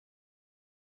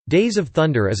Days of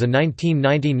Thunder is a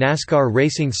 1990 NASCAR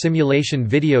racing simulation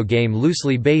video game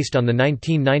loosely based on the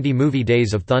 1990 movie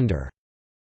Days of Thunder.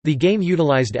 The game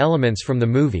utilized elements from the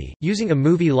movie, using a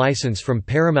movie license from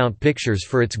Paramount Pictures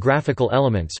for its graphical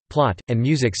elements, plot, and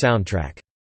music soundtrack.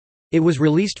 It was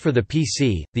released for the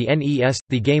PC, the NES,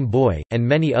 the Game Boy, and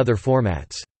many other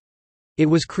formats. It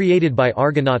was created by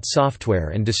Argonaut Software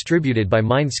and distributed by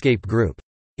Mindscape Group.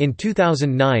 In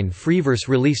 2009, Freeverse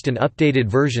released an updated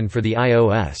version for the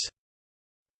iOS.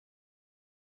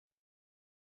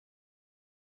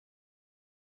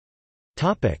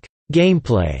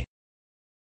 Gameplay.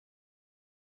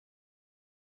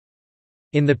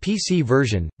 In the PC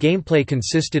version, gameplay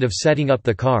consisted of setting up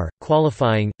the car,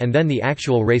 qualifying, and then the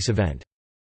actual race event.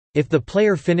 If the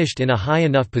player finished in a high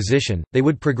enough position, they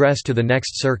would progress to the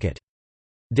next circuit.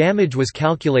 Damage was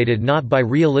calculated not by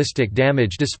realistic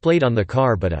damage displayed on the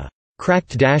car but a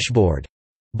cracked dashboard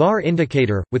bar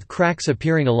indicator, with cracks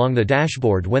appearing along the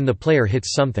dashboard when the player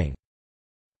hits something.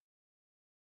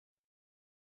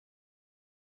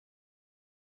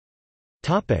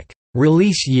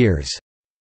 Release years.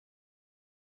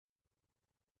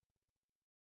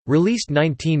 Released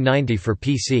 1990 for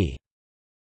PC.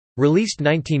 Released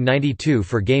 1992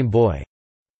 for Game Boy.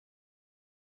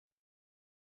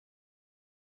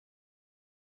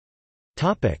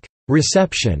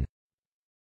 Reception.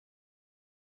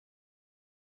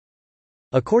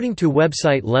 According to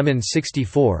website Lemon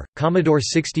 64, Commodore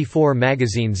 64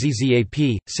 magazine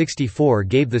ZZAP! 64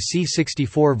 gave the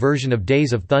C64 version of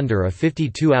Days of Thunder a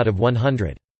 52 out of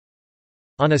 100.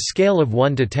 On a scale of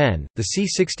 1 to 10, the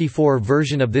C64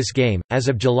 version of this game, as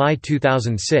of July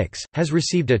 2006, has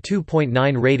received a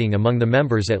 2.9 rating among the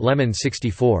members at Lemon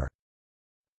 64.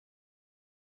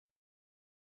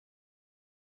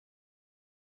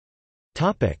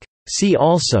 See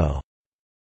also: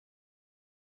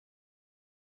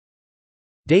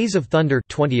 Days of Thunder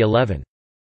 2011.